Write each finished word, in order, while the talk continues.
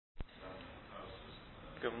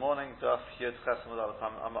Good morning, Daf Yud Chesed Mudal.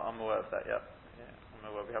 I'm aware of that. Yeah, I'm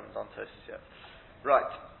aware we haven't done Tosfos yet.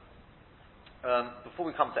 Right. Before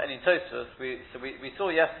we come to any Tosfos, we saw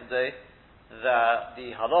yesterday that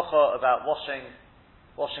the halacha about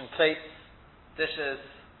washing plates, dishes,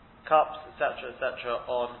 cups, etc.,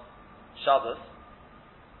 on Shabbos.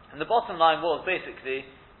 And the bottom line was basically,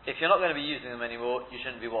 if you're not going to be using them anymore, you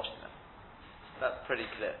shouldn't be washing them. That's pretty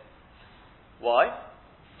clear. Why?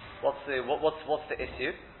 What's the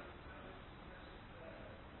issue?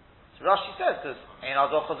 So Rashi says, because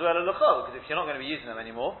if you're not going to be using them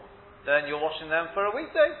anymore, then you're washing them for a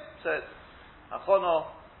weekday. So it's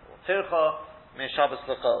achono or tircha min Shabbos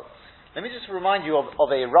l'chol. Let me just remind you of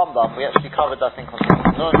a Rambam. We actually covered, I think, on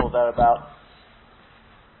Simon or thereabout.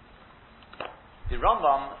 The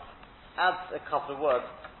Rambam adds a couple of words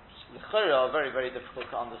which are very, very difficult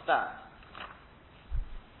to understand.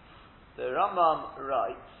 The Rambam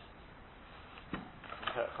writes,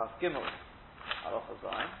 Gimel,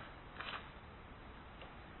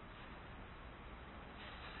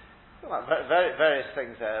 various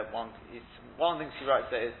things there. One of the things he writes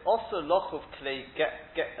there is also loch of klei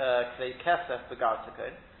kesef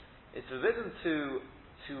begartikon. It's forbidden to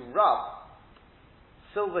rub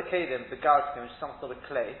silver kelim begartikon, which is some sort of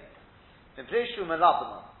clay, because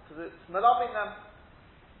it's melabing them.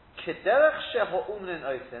 Kederech sheho umnin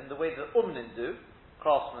oisin, the way that umnin do,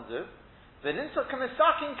 craftsmen do. V'ninsa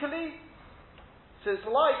k'misakin kli. So it's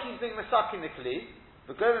like he's being misakin the kli.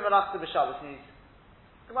 V'govim v'nachta b'Shabbos, and he's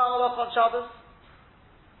Gemara malach on Shabbos.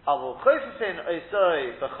 Avol choifefin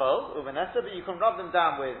oisoi b'chol u'v'nesa, but you can rub them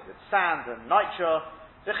down with sand and nitro.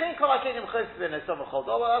 V'chin kol ha'kenim choifefin oisoi b'chol.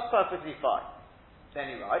 Oh, well, that's perfectly fine. Then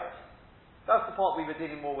he writes, that's the part we were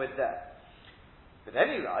dealing more with there. But then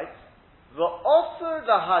he writes, v'oser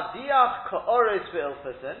lahadiach ka'oros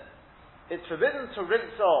v'ilfasin. It's forbidden to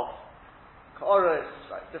rinse off ka'oros,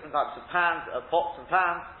 like different types of pans, pots and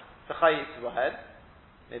pans, t'chayit v'hed.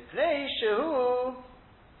 Mipnei shehu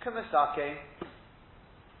k'misake.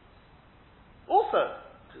 Also,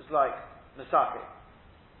 it's like misake.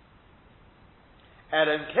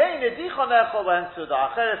 Elam kein edichon echol v'hen suda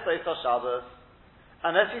acheres b'eisal Shabbos.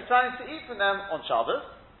 Unless he's planning to eat from them on Shabbos.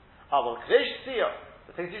 Avol k'reish siyah.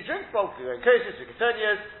 The things you drink from, kosis,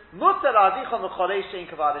 viketonias, mutar adichon v'cholei shein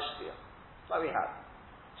kavadish siyah. Like we have.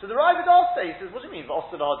 So the Ravidal says, what do you mean,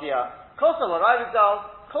 v'oster l'hadia? Kosa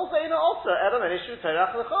l'Ravidal, kosa ina oster, elam en ishu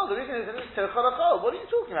terach l'chol. The reason is it is terach l'chol. What are you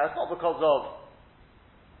talking about? It's not because of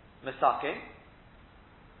misaking.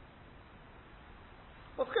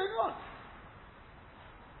 What's going on?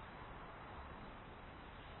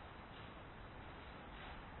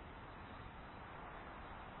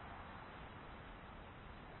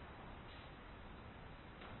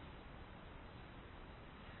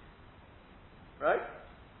 Right?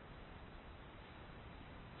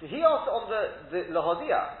 So he asked on the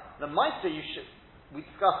Lahadia, the Maisa we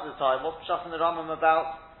discussed at the time, what's Pshat in the Rambam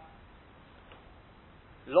about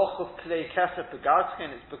Loch of Klei Kesef Begartkin?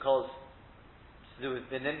 It's because it's to do with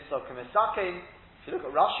the Nimsa Kemisakin. If you look at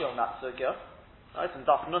Rashi on that sugya, right, in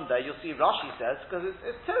Daf Nun there, you'll see Rashi says, because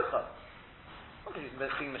it's Tircha. Not because he's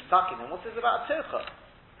being Misakin, and what is about Tircha?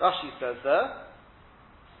 Rashi says there,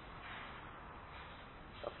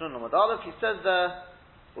 he says there,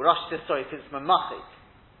 Rashi says, sorry, if it's Mamachik,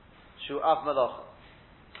 Shu Av Malacha.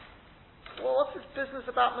 Well, what's this business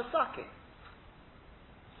about Masaking?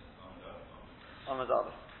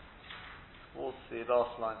 Amadallah. What's the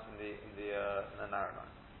last lines in the narrow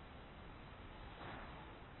line?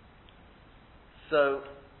 So,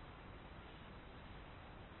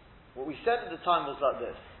 what we said at the time was like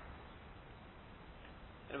this.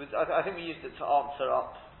 It was, I think we used it to answer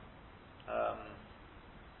up.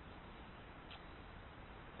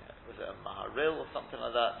 Was it a Maharil or something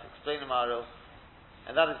like that, to explain a Maharil,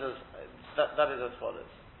 and that is as follows.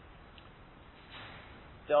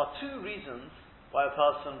 There are two reasons why a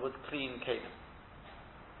person would clean kelim.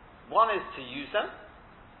 One is to use them,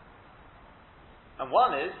 and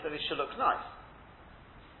one is that it should look nice.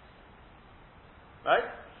 Right?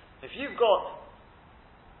 If you've got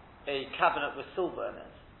a cabinet with silver in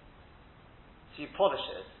it, so you polish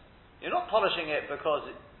it, you're not polishing it because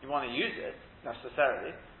you want to use it,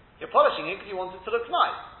 necessarily. You're polishing it because you want it to look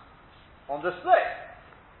nice on display.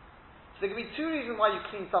 So there can be two reasons why you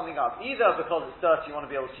clean something up. Either because it's dirty, you want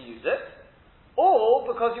to be able to use it, or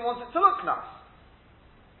because you want it to look nice.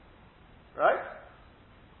 Right?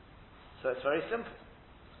 So it's very simple.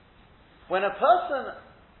 When a person,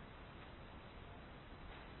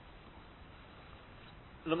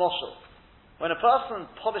 when a person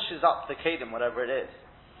polishes up the kelim, whatever it is,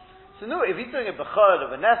 so if he's doing a bechor,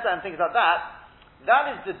 a vanessa, and things like that,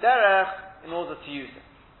 that is the derech in order to use it.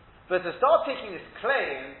 But to start taking this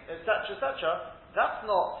clay, etc., that's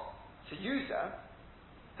not to use them.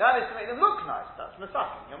 That is to make them look nice. That's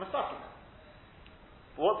masaking. You're masaking them.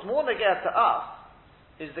 But what's more neged to us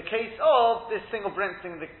is the case of this thing of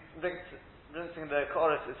rinsing the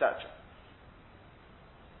chorus, etc.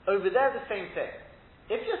 Over there, the same thing.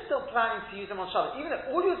 If you're still planning to use them on Shabbos, even if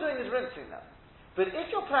all you're doing is rinsing them, but if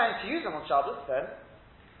you're planning to use them on Shabbos, then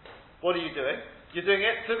what are you doing? You're doing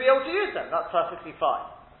it to be able to use them. That's perfectly fine.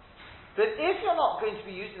 But if you're not going to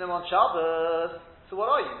be using them on Shabbos, so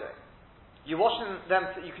what are you doing? You're washing them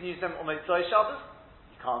so you can use them on Motzei Shabbos?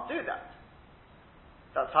 You can't do that.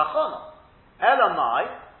 That's Hachana.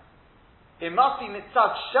 Elamai, it must be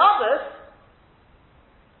Mitzad Shabbos,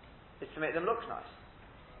 it's to make them look nice.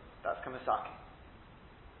 That's Kamasaki.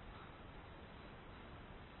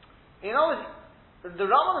 In other words, the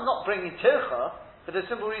Rambam is not bringing Tircha for the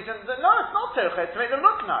simple reason that no, it's not Tircha, it's to make them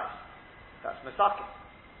look nice. That's Masaki.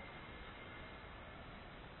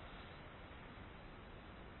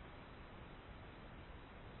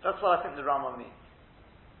 That's what I think the Rambam means.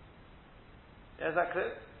 Yeah, is that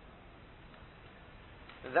clear?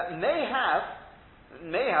 That may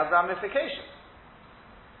have ramifications.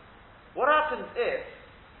 What happens if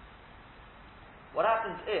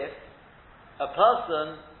a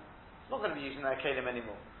person is not going to be using their kelim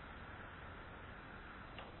anymore,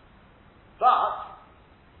 but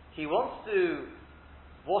he wants to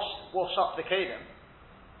wash up the kelim?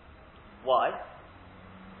 Why?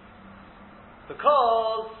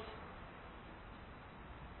 Because,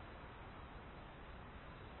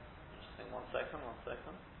 just think one second.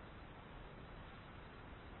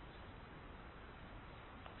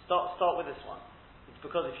 Start with this one. It's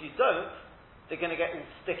because if you don't, they're going to get all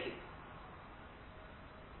sticky.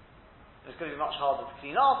 It's going to be much harder to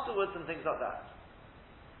clean afterwards and things like that.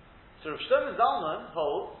 So Rav Shlomo Zalman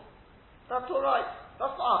holds that's all right.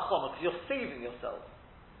 That's not achana because you're saving yourself.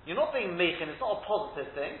 You're not being meichin, it's not a positive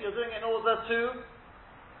thing, you're doing it in order to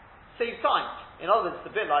save time. In other words, it's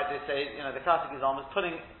a bit like they say, the classic example is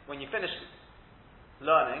putting, when you finish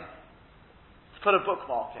learning, to put a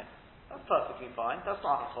bookmark in. That's perfectly fine, that's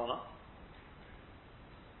not hachana.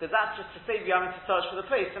 Because that's just to save you having to search for the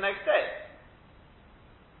place the next day.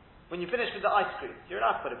 When you finish with the ice cream, you're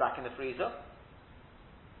allowed to put it back in the freezer.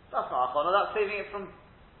 That's not hachana, that's saving it from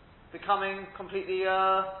becoming completely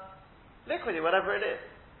liquidy, whatever it is.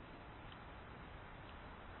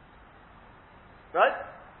 Right?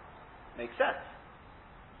 Makes sense.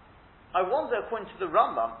 I wonder, according to the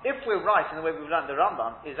Rambam, if we're right in the way we've learned the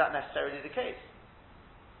Rambam, is that necessarily the case?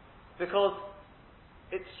 Because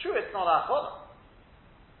it's true, it's not achana.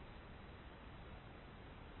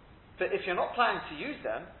 But if you're not planning to use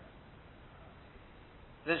them,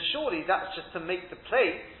 then surely that's just to make the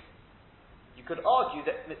plates. You could argue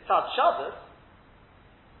that Mitzad Shabbos,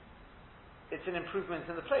 it's an improvement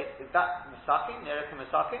in the plate. Is that Misaking, Nereka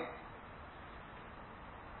Misaking?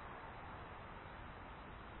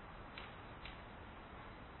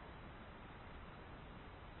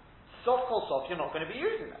 Sof kol sof, you're not going to be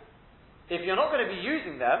using them. If you're not going to be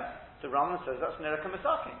using them, the Rambam says that's Nereka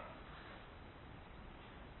Misaking.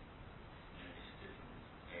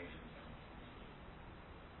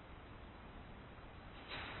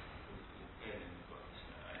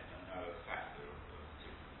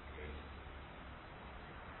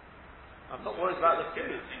 I'm not worried about the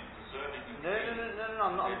food. No,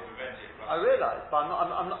 I'm not. I realise, but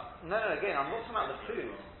I'm not. No, again, I'm not talking about the food.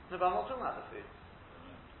 No, but I'm not talking about the food.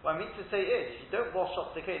 What I mean to say is, if you don't wash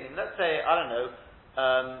up the kelim, let's say, I don't know,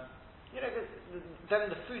 then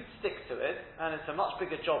the food sticks to it, and it's a much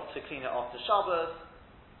bigger job to clean it after Shabbos.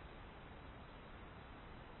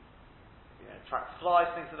 Attracts flies,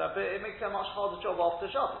 things like that, but it makes it a much harder job after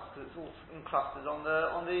Shabbos because it's all encrusted on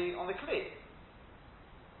the kli.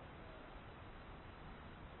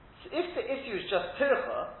 So if the issue is just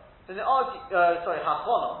tircha, then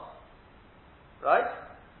hachana, right?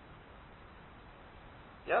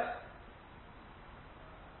 Yes?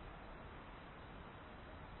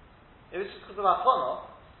 If it's just because of hachana,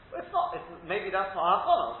 it's not. Maybe that's not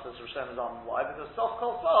hachana, says Rosh Hashanah. Why? Because sof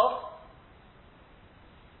kol sof,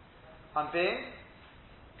 I'm being.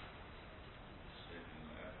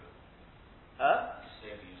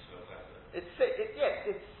 It's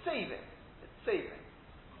saving. It's saving.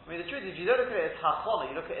 I mean, the truth is, if you don't look at it as hachana,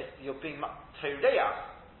 you look at it as you're being toreach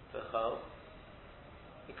to chol.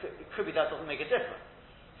 It could be that doesn't make a difference.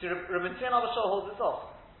 So Rabbi Tzimon Abba Shaul holds this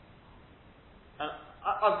off. And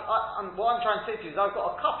what I'm trying to say to you is I've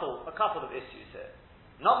got a couple of issues here.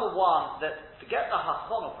 Number one, that forget the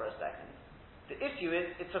hachana for a second. The issue is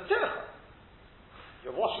it's a tircha.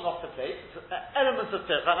 You're washing off the plate. It's elements of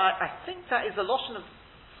tircha. And I think that is a lotion of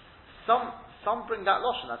Some bring that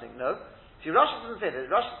loshon. I think no. See, Rashi doesn't say that.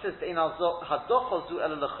 Rashi says that in hadocha zu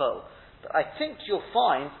el lechol. But I think you'll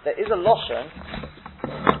find there is a loshon.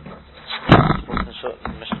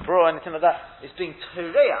 Mishnah anything like that. It's being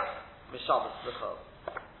toreach mishabbos lechol.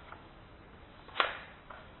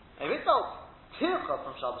 If it's not tircha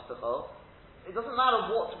from Shabbos lechol, it doesn't matter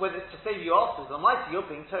whether it's to save you afterwards. The mighty you're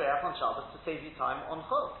being toreach on Shabbos to save you time on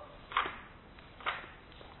chol.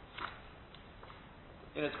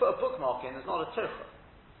 To put a bookmark in is not a tircha.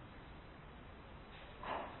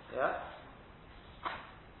 Yeah?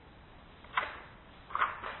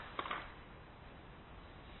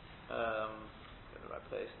 Get the right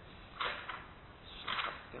place.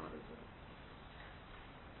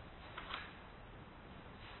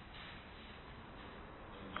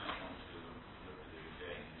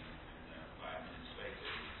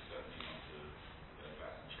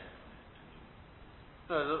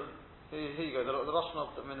 No, here you go. The Lashon of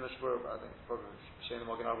the Minimum Shmurah, I think, probably showing the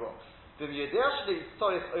Magen Avraham.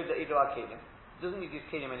 Doesn't need these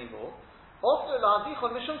kelim anymore. Also,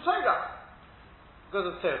 lahadichon mishum Torah, because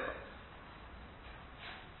of Torah.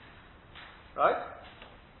 Right?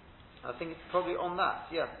 I think it's probably on that.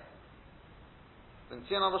 Yeah. Then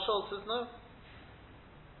Tzion Abashol says no.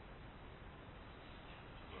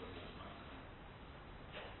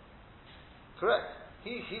 Correct.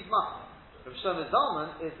 He's machmir. Rav Shlomo Zalman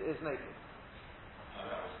is naked.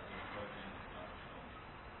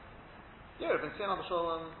 Yeah, Rabbi Tzion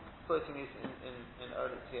Abashol quoting these in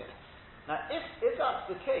early here. Now, if that's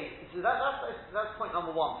the case, that's point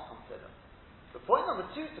number one to consider. The point number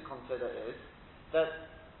two to consider is that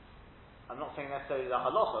I'm not saying necessarily the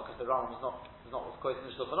halacha because the Rambam is not what's quoted in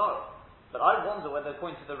the Shulchan Aruch, but I wonder whether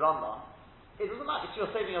according to the Rambam, it doesn't matter if you're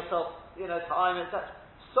saving yourself, time, etc.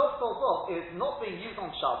 Sof if it's not being used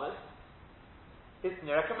on Shabbos, it's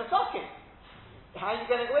Nirek and Masakin. How are you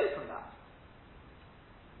getting away from that?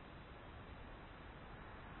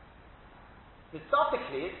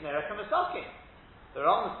 Mitzvahically, it's Nirek and Masakin. The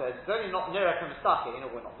Rambam says it's only not Nirek and Masakin.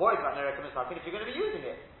 We're not worried about Nirek and Masakin if you're going to be using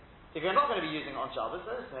it. If you're not going to be using it on Shabbos,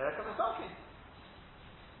 then it's Nirek and Masakin.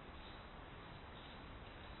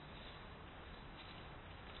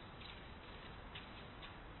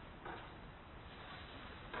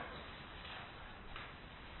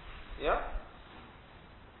 Yeah?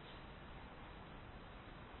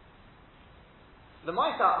 The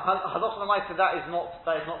Maisa, Halacha the Maisa, that is not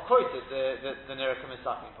quoted, the Nirek and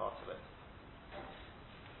Masakin part of it.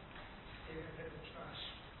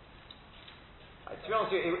 To be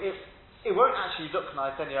honest with you, it won't actually look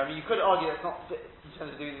nice anyway. I mean, you could argue it's not in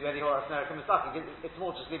terms of doing the Nirek and Masakin. It's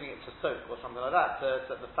more just leaving it to soak or something like that, to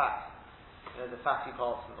the fat, the fatty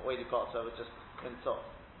parts and the oily parts of it just rinse off.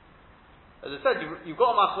 As I said, you've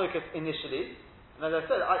got a machlokas initially, and as I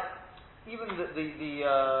said, even the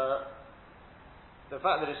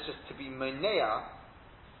fact that it's just to be monea,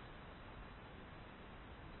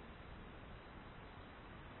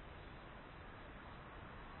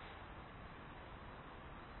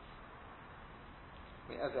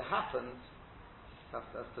 as it happens, have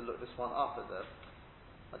to look this one up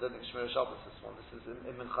I don't think Shmir Shabbos this one. This is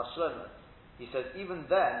in Minchas Shlomo. He says even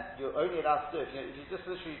then you're only allowed to do it if you just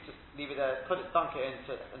literally just leave it there, dunk it in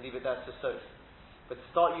and leave it there to soak. But to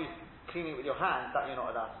start cleaning it with your hands, that you're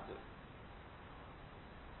not allowed to do.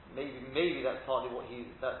 Maybe that's partly what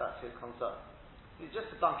that's his concern. It's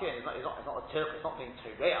just to dunk in. It's not a tirch. It's not being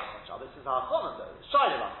tereach on Shabbos. This is a hachon.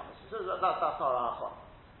 Shaila hachon. That's not a hachon.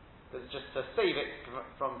 It's just to save it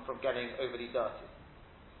from getting overly dirty.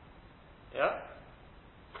 Yeah.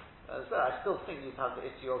 As I said, I still think you'd have the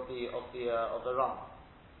issue of the rum,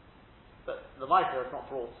 but the Maisa is not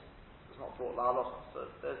brought la halacha. So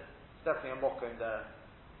there's definitely a mocker in there.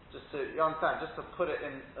 Just to you understand, just to put it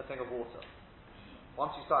in a thing of water.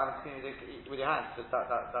 Once you start having to clean it with your hands, because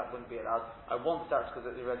that wouldn't be allowed. I want that because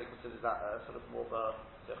it already considers that sort of more of a.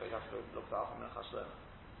 So you have to look that up in the Chashler.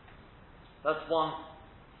 That's one.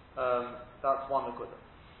 That's one nukuda.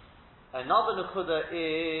 Another nukuda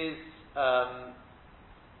is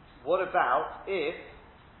what about if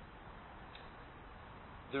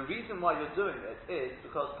the reason why you're doing it is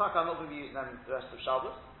because I'm not going to be using them the rest of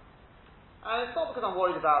Shabbos, and it's not because I'm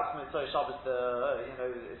worried about Mitzvah Shabbos.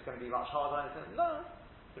 It's going to be much harder or anything. No,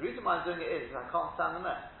 the reason why I'm doing it is I can't stand the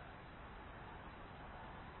mess.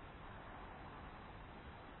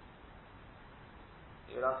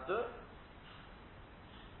 You're allowed to do it.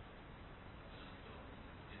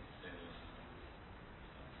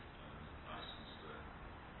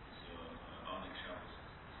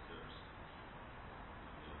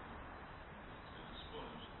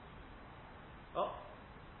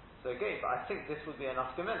 So again, but I think this would be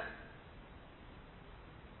enough gemina.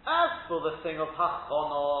 As for the thing of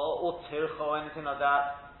Hachona or Tircha or anything like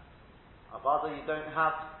that, Avada, you don't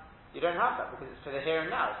have that because it's for the here and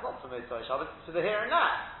now. It's not for Motzei Shabbos, it's for the here and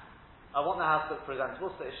now. I want the house to look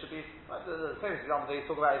presentable, so it should be, the famous example they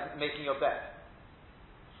talk about is making your bed.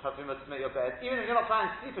 Helping you to make your bed. Even if you're not planning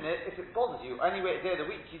to sleep in it, if it bothers you, any day of the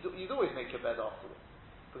week, you'd always make your bed afterwards.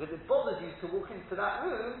 Because it bothers you to walk into that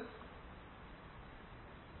room,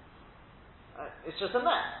 it's just a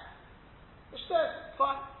mess. It's there,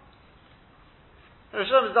 fine. Rosh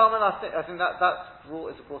Hashanah Zalman, I think that rule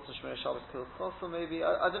is brought to Shmir Shabbos Kilchos, or maybe,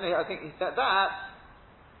 I don't know, I think that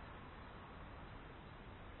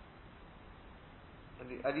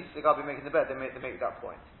at least the guy be making the bed, they make that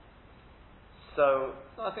point. So,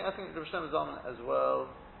 I think Rosh Hashanah Zalman as well.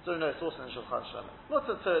 So no, it's also in Shulchan Aruch. Not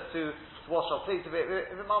to wash our plates if it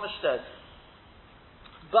mamish dead.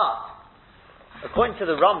 But according to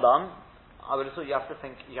the Rambam, I would have thought you have to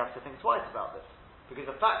think twice about this. Because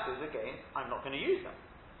the fact is, again, I'm not going to use them.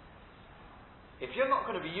 If you're not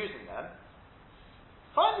going to be using them,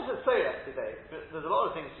 find this at Tzorech today. There's a lot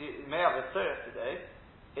of things you may have at Tzorech today.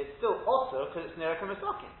 It's still also because it's Nerek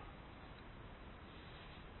Misakin.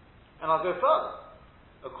 And I'll go further.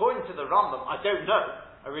 According to the Rambam, I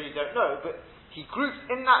really don't know, but he groups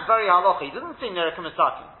in that very halacha. He doesn't say Nerek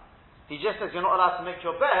Misakin. He just says you're not allowed to make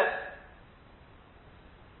your bed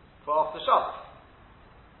for after Shabbos.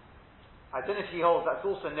 I don't know if he holds that's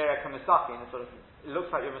also Nerek Misakin. It looks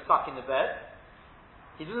like you're misakin the bed.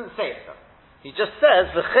 He doesn't say it though. He just says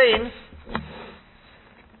v'chein.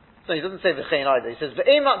 No, he doesn't say v'chein either. He says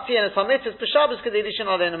v'ein matzian es hamitzvos b'Shabbos kedei lishin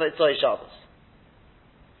aleinu motzei Shabbos.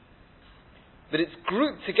 But it's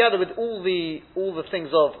grouped together with all the things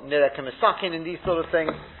of Nerek Misakin and these sort of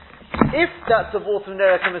things. If that's a vault of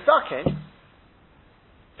Nerek Misakin,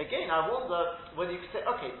 again, I wonder whether you could say,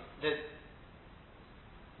 okay, there's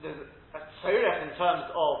a tzorech in terms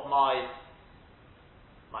of my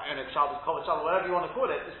own Shabbos, Kol Shabbos, whatever you want to call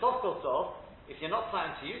it, the soft soft, if you're not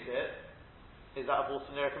planning to use it, is that a vault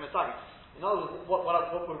of Nerek Misakin? In other words, what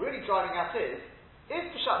we're really driving at is, if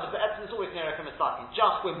the Be'etzim is always Nerek Misakin,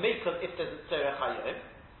 just we're makel if there's a tzorech hayom.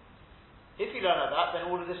 If you don't know that, then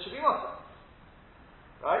all of this should be Muslim.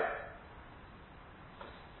 Right?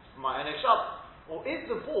 My own Shabbos. Or is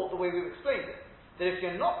the vault the way we've explained it? That if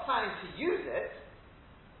you're not planning to use it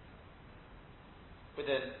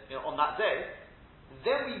on that day,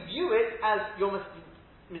 then we view it as your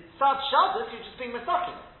mitzad Shabbos, you're just being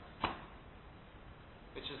misakin,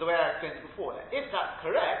 which is the way I explained it before. Now, if that's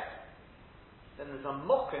correct, then there's a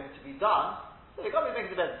mokum to be done. So the Gabi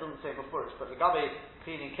making the bed doesn't say before it, but the Gabi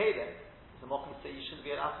cleaning Kalim, there's a mokum to say you shouldn't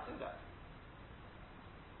be allowed to do that.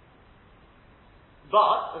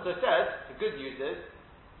 But, as I said, the good news is,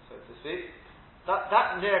 so to speak, that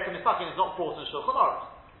Nerek Misakin is not brought in Shulchan Aruch.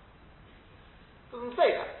 It doesn't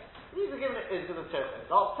say that. The reason given it is because of Tircha.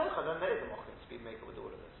 Without Tircha, then there is a mokum to be maker with all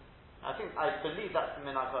of this. I believe that's the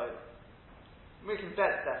Minhag Ha'olam. Making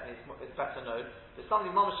beds definitely is better known. But somebody,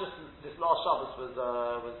 Mama's just this last Shabbos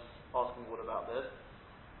was asking what about this.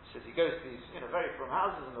 He says he goes to these very from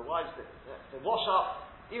houses and the wives they wash up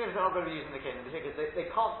even if they're not going to be using the kidney because they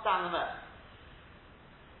can't stand the mess.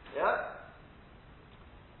 Yeah.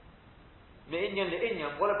 Me'inyan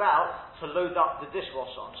le'inyan. What about to load up the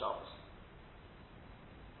dishwasher on Shabbos?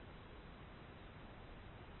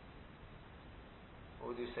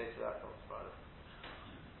 What would you say to that, Dr. Friday?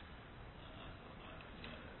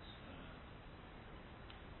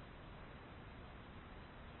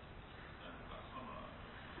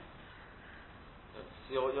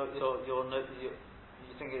 You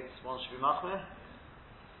think it's one should be machmir?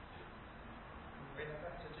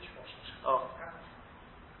 Oh.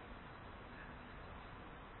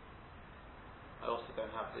 I also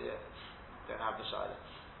don't have the shayla.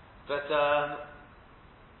 But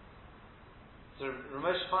so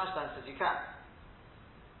Ramesh Feinstein says you can.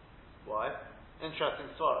 Why? Interesting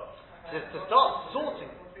story. Says to start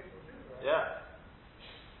sorting. Yeah.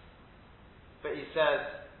 But he says,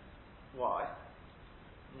 why?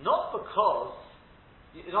 Not because,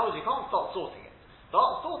 in other words, you can't start sorting it.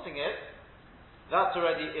 Start sorting it, that's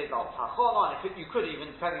already is al tachon, and you could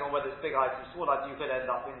even, depending on whether it's big items, small items, you could end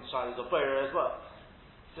up in shilas or boira as well.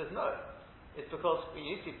 He says, no. It's because you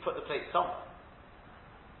need to put the plate somewhere.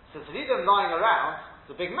 So to leave them lying around,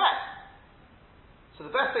 it's a big mess. So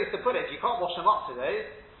the best place to put it, if you can't wash them up today,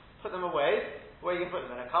 put them away. Where you can put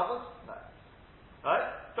them in a cupboard? No. Right?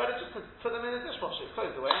 Better just to put them in a dishwasher, it's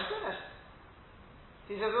closed away and finished.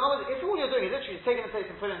 He says, if all you're doing is literally taking the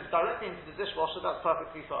plate and putting it directly into the dishwasher, that's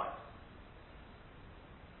perfectly fine.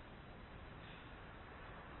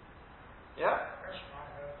 Yeah?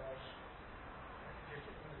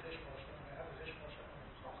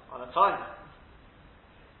 on a time.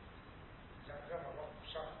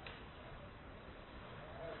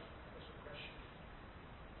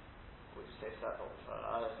 Would you say settle?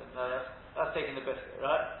 No, that's taking the biscuit,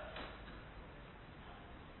 right?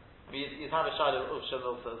 I mean, you'd have a shadow of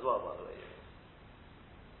Shamilta as well, by the way.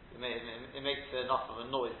 It makes enough of a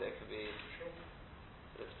noise that it could be.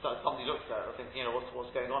 If somebody looks at it, I think,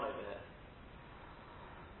 what's going on over here.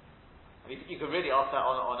 I mean, you could really ask that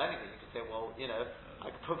on anything. You could say, well,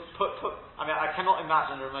 I could put. I mean, I cannot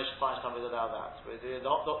imagine the Ramesh Feinstein would allow that. But he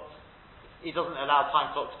doesn't allow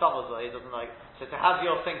time clock stumbers. He doesn't like to have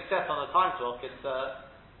your thing set on a time clock. It's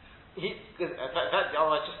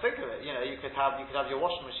otherwise, just think of it. You could have your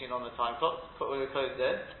washing machine on the time clock, put all your clothes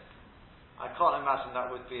in. I can't imagine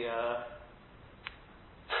that would be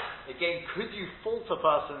again, could you fault a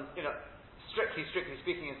person, strictly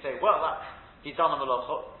speaking, and say, well, he's done a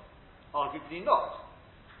malacha? Arguably not.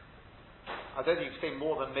 I don't think you could say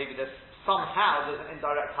more than maybe there's an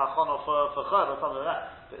indirect hachana for chod or something like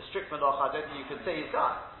that. But strict malacha, I don't think you could say he's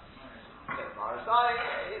done.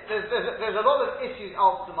 There's a lot of issues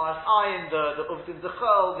of the Maris and the Uvdin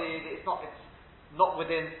Dechel, it's not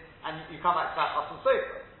within, and you come back to that Asan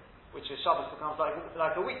Sofer, which is Shabbos becomes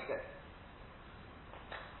like a weekday.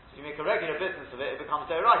 So you make a regular business of it, it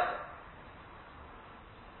becomes Deoraita.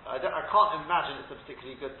 I can't imagine it's a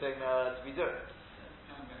particularly good thing to be doing.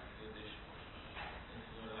 Coming back to the dishwasher, this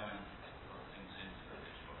is allowing to put things into the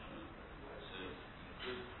dishwasher. So you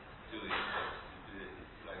could do it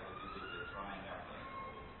like what you do with the drying up or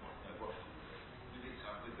washing. We did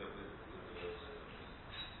some with the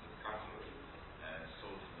cutlery and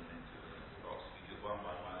sorting them into the box. We do one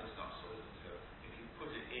by one. It's not sorted. So if you put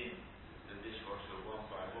it in the dishwasher one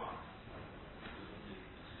by one, it wouldn't be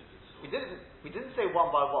considered sorted. We didn't say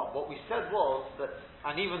one by one. What we said was that,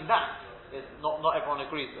 and even that is not everyone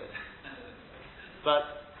agrees with.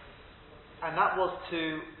 And that was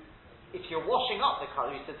if you're washing up the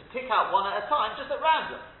cutlery, you said to pick out one at a time, just at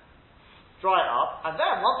random, dry it up, and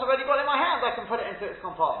then once I've already got it in my hand, I can put it into its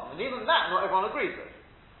compartment. And even that, not everyone agrees with.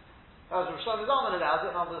 As Rosh Hashanah Zalman allows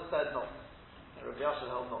it, and others said not. And Rabbi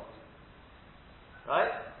Yasser held not.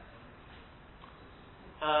 Right?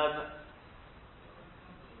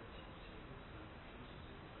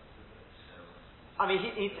 I mean,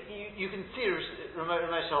 you can see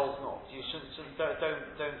Ramesh holds not. You shouldn't don't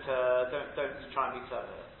try and be clever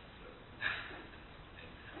here.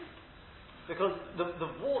 Because the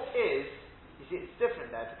wart is, you see, it's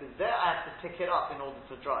different there, because there I have to pick it up in order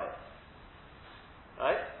to dry it.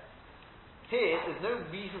 Right? Here, there's no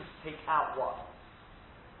reason to take out one.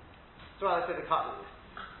 That's why I say the cutlery.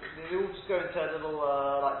 They all just go into a little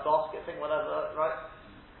basket thing, whatever, right?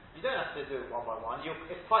 You don't have to do it one by one.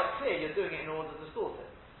 It's quite clear you're doing it in order to sort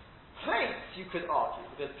it. Plates, you could argue,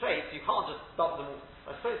 because plates, you can't just dump them all.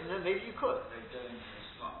 I suppose, maybe you could. They go into a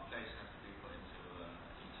slot. Plates have to be put into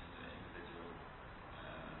each of the individual.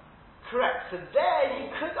 Correct. So there,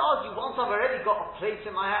 you could argue, once I've already got a plate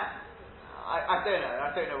in my hand, I don't know.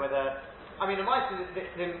 I don't know whether. I mean, it might be that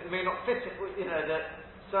they may not fit it, that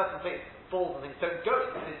certain plates, balls and things don't go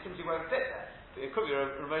in, and it simply won't fit there. But it could be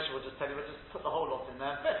Ramesh will just tell you, just put the whole lot in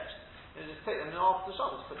there and finish. Just take them and after the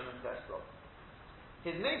Shabbos put them in the desktop.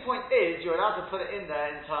 His main point is you're allowed to put it in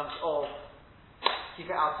there in terms of keep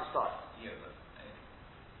it out of sight. Yeah, but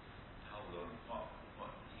hold on.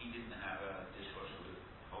 What? He didn't have a dishwasher with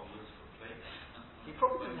holders for plates. He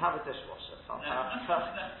probably didn't have a dishwasher somehow.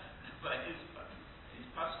 But he's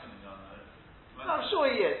passing on that. I'm sure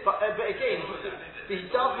he is, but again, he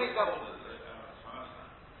does make that.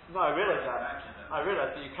 No, I realise that. I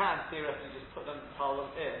realise that you can theoretically just put them, pile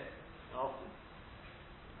them in. But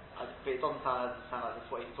it doesn't sound like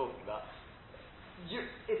that's what he's talking about.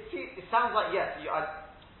 It sounds like yes.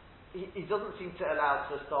 He doesn't seem to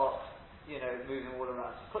allow to start, moving all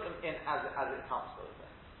around. Just put them in as it comes, sort of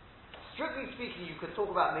thing. Strictly speaking, you could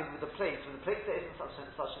talk about maybe with the plates. With the plates, there isn't such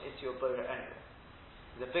an issue of Bora anyway.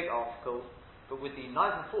 It's a big article, but with the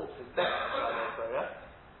knives and forks, it's definitely Bora.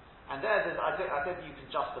 And I don't think you can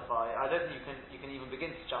justify. I don't think you can even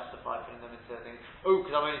begin to justify putting them into things. Oh,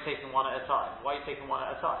 because I'm only taking one at a time. Why are you taking one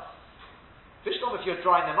at a time? Fishtom, if you're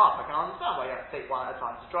drying them up, I can understand why you have to take one at a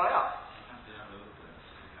time to dry up. You have to have a look at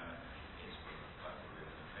how it is for the cutlery.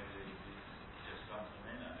 Maybe you just dump them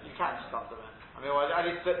in. You can just dump them in. I mean, at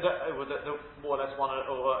least the more or less one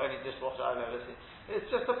or any dishwasher I've ever seen. It's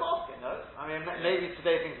just a basket, no? I mean, maybe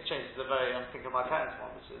today things have changed. I'm thinking of my parents'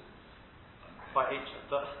 one, which is quite ancient,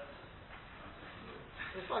 but.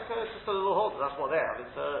 It's like just a little holder. That's what they have.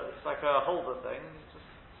 It's like a holder thing. Just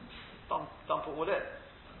dump it all in.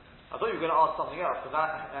 I thought you were going to ask something else, and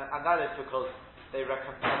that is because they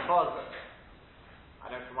recommend. As far as I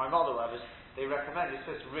from my mother, whatever, they recommend you're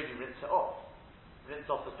supposed to really rinse it off.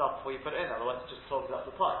 Rinse off the stuff before you put it in, otherwise it just clogs up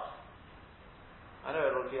the pipe. I know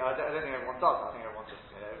a lot of people, I don't think everyone does. I think everyone just,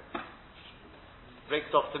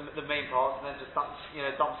 rakes off the main part and then just dumps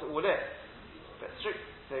it all in. But strict.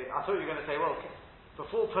 So I thought you were going to say, well, okay,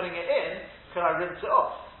 before putting it in, can I rinse it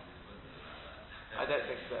off? I don't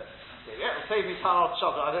think so. Okay, yeah, it'll save me time off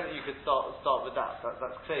Shabbat. I don't think you could start with that.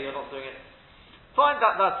 That's clear. You're not doing it. Fine.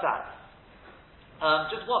 That's that.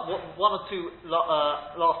 Just one or two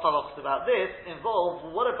last halachos about this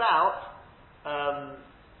involve. What about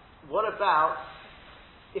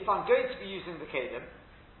if I'm going to be using the kelim?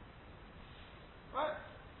 Right?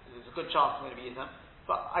 There's a good chance I'm going to be using them,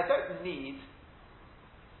 but I don't need.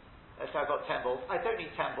 Let's say I've got 10 balls. I don't need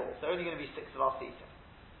 10 balls. They're only going to be 6 of our seating.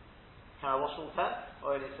 Can I wash all 10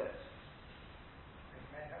 or only 6?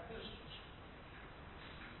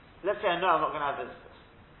 Let's say I know I'm not going to have visitors.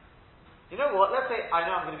 You know what? Let's say I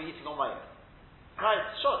know I'm going to be eating on my own. Right?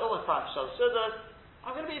 Almost time for Shabbos.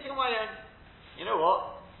 I'm going to be eating on my own. You know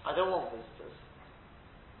what? I don't want visitors.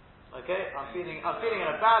 Okay? I'm feeling in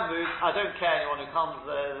a bad mood. I don't care anyone who comes.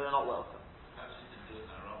 They're not welcome. Perhaps you can do it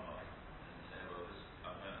in a Rambam and say, well,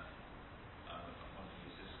 I'm going to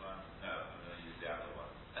use this one. No, I'm going to use the other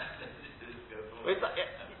one. Whether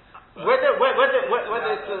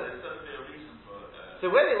it's so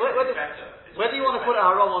whether you want to put it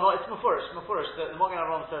haram or not, it's mafurish. The Magen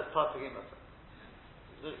Avraham says perfect.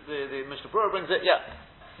 The Mishnah Berurah brings it. Yeah,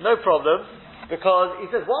 no problem, because he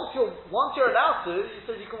says once you're allowed to, he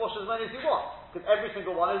says you can wash as many as you want, because every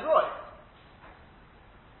single one is right.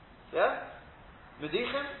 Yeah,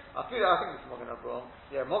 Medichim. I think it's Magen Avraham.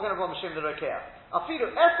 Yeah, Magen Avraham Shem the Rokeah. Afidu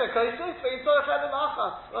Esther Kaisif ve'in Torah Chedem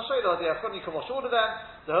Achas. I'll show you the idea. You can wash all of them.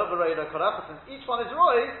 The Herbarei Korach, since each one is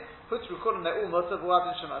right. Put recording their all motor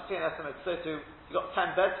v'adin shemati and estimate. So you got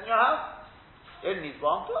 10 beds in your house. You only need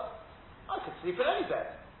one, but I could sleep in any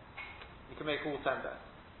bed. You can make all 10 beds,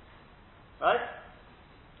 right?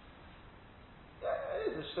 Yeah,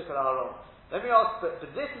 it is a shtick of haram. Let me ask, but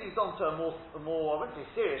this leads on to a more I wouldn't say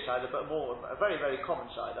serious shayla, but a very very common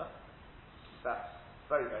shayla. That's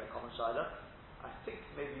very very common shayla. I think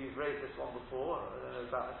maybe you've raised this one before. I don't know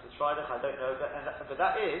about Mr. Friday. I don't know, but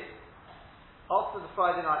that is. After the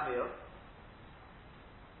Friday night meal,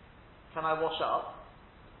 can I wash up?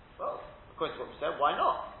 Well, according to what we said, why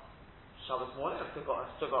not? Shabbos morning, I've still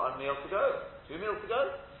got a meal to go, 2 meals to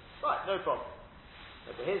go. Right, no problem.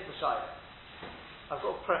 No, but here's the shayla. I've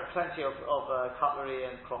got plenty of cutlery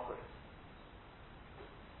and crockery.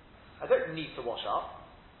 I don't need to wash up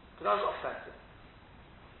because I've got plenty.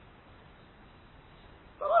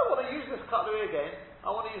 But I want to use this cutlery again. I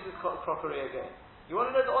want to use this crockery again. You want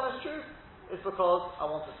to know the honest truth? It's because I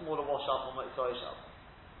want a smaller wash up on my Tzorei Shabbos.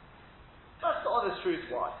 That's the honest truth.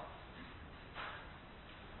 Why?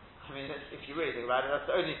 I mean, if you really think about it,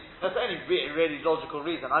 that's the only really logical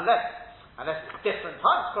reason. Unless it's different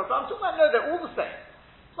times. I'm talking about, no, they're all the same.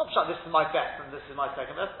 It's not shut. This is my best and this is my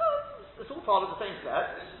second best. No, it's all part of the same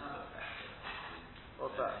set.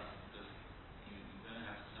 What's that? You're going to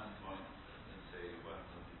have some point and say, well,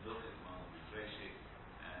 look at one will be flashy,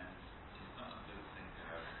 and it's not a good thing to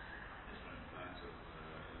have different kinds of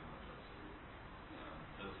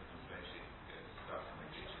milk and flashy stuff in the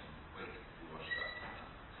kitchen, wait to be washed up.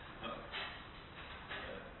 No.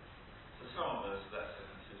 For some of us, that's a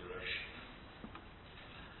consideration.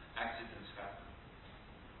 Accidents happen.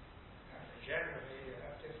 Generally, you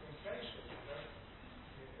have different places.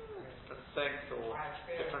 Sinks or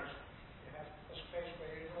different. You have a space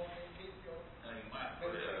where you normally keep your. No, you might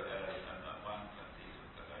put one piece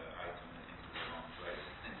of item into the wrong place,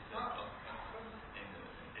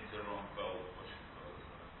 into the wrong bowl, washing bowl.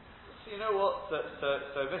 So you know what?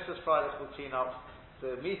 So Mrs. Friday will clean up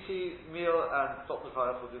the meaty meal, and Dr.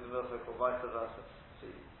 Friday will do the meal cycle, vice versa. So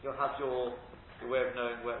you'll have your way of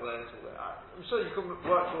knowing where it's all. I'm sure you can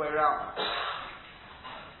work your way around that.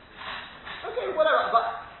 Okay, whatever.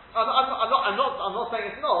 But I'm not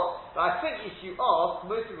saying it's not. But I think if you ask,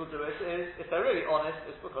 most people do it. If they're really honest,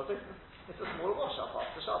 it's because it's a smaller wash up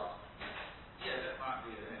after Shabbos. Yeah, that might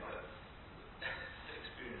be an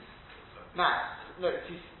experience. Now, no.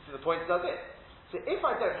 To the point does it. So if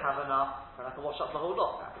I don't have enough, then I can wash up the whole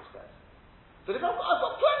lot. That said. But if I've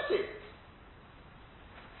got plenty.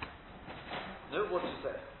 No, what do you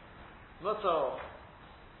say? Mutter.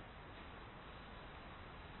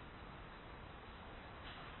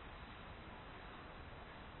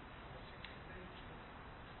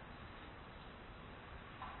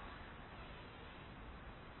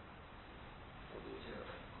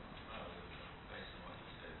 Based on what you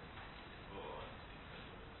said before,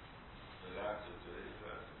 without to do it, you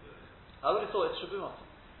have to do it. I would have thought it should be mutter.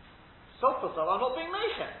 Sofa, I'm not being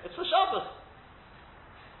meichen. It's for Shabbos.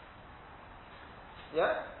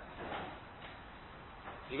 Yeah?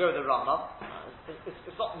 You go with the Rambam,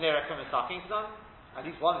 it's not Nerek and Misakin, because at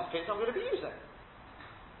least one of these plates I'm going to be using.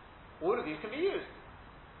 All of these can be used.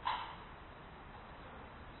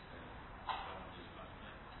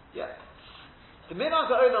 Yeah. The Minhag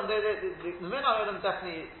HaOlam, the Minhag HaOlam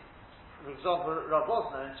definitely, for example, Rav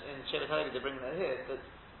Wosner in Shevet HaLevi, they're bringing that here,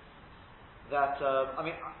 that I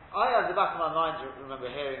mean, I at the back of my mind remember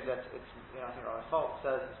hearing that it's, I think Rav Falk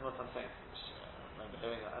says it's mutter, I remember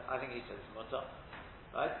hearing that, I think he says it's mutter.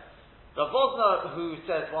 Right? Rav Wosner, who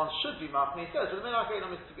says one should be machmi, he says, well, the Minhag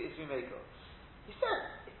HaOlam is to be meko. He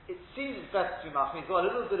says, it seems it's better to be machmi. He's got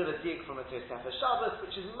a little bit of a dig from it to Sefer Shabbos,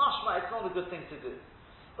 which is mashma, it's not a good thing to do.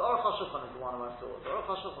 The Aruch HaShulchan is the one I saw. The Aruch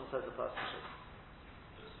HaShulchan says the person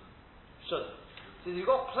should. So you've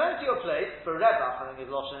got plenty of plates for Rebach, I think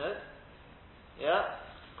his Lashon is. Yeah?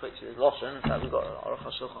 Quick to his Lashon, in fact we've got Aruch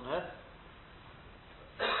HaShulchan here.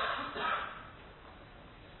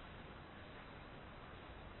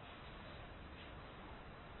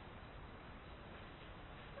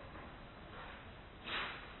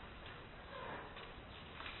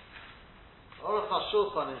 Aruch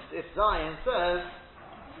HaShulchan, if Zion says,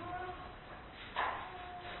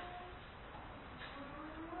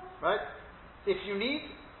 right? If you need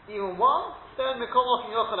even one, then Mekomok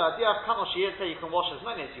in Yochel Adiyach Kamo Shir, say you can wash as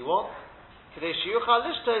many as you want. Kedei Shiyuchal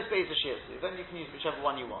Lishto is Beis Shir, then you can use whichever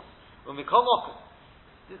one you want. When Mekomok,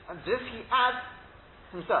 and this he adds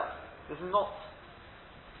himself. This is not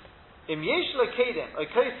Im Yesh Lo Kedem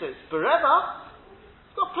Oikosis Bereva.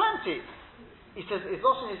 He's got plenty. He says his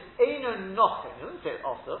Lashon is Eino Nochen. He doesn't say it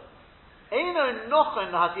also. Eino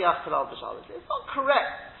Nochen Lahadiach Kalal B'Shabbos. It's not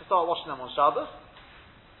correct to start washing them on Shabbos.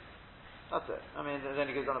 That's it. I mean, then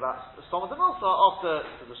he goes on about the Stomach and also after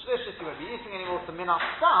the Shlishis, you won't be eating anymore. To Minach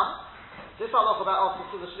Sam, this halach about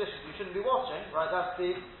after the Shlishis, you shouldn't be washing, right? That's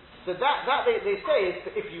the so that they say is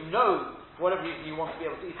that if you know for whatever reason you want to be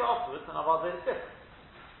able to eat afterwards, then Avad is different.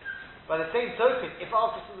 By the same token, if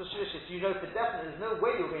after the Shlishis you know for definite there's no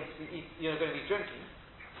way you're going to be drinking.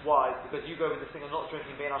 Why? Because you go with this thing of not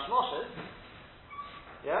drinking Bein Hashmoshes.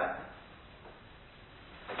 Yeah?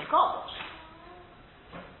 You can't wash.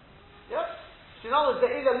 Yep. So in other words,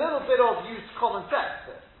 there is a little bit of used common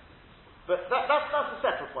sense there. But that's a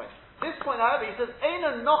separate point. This point, however, he says,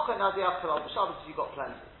 Eina nochen adiach kalal b'Shabbos, you've got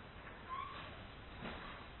plenty.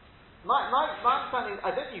 My understanding is,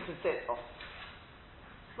 I don't think you can say it often.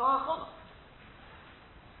 It's not hachana.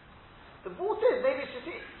 The thought is, maybe it's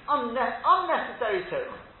just unnecessary too.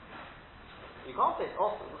 You can't say it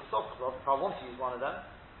often. If I want to use one of them,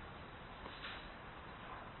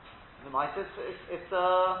 the might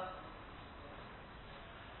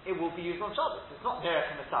it will be used on Shabbos. It's not Nerech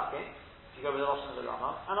and Misakin, if you go with the Lashon of the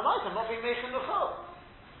Rambam. And I might not being made from the Chol.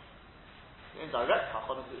 Indirect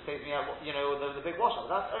Chachon, it saves me out, the big wash up.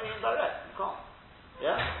 That's only indirect. You can't.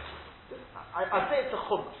 Yeah? I say it's a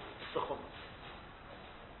Chummas. It's a Chummas.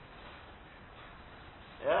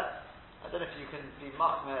 Yeah? I don't know if you can be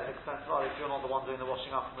machmir expensive if you're not the one doing the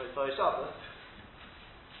washing up from Mitzvah Shabbos.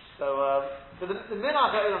 So the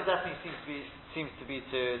Minhag HaOlam definitely seems to be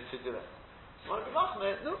to do it. Want to be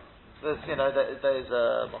machmir? No. There's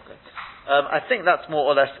mocking. I think that's more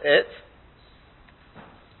or less it.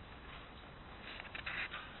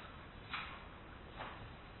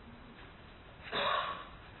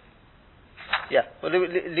 Yeah, well, leave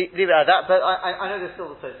it at that. But I know there's still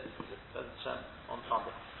the Tosfos on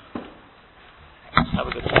Sunday. Have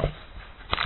a good time.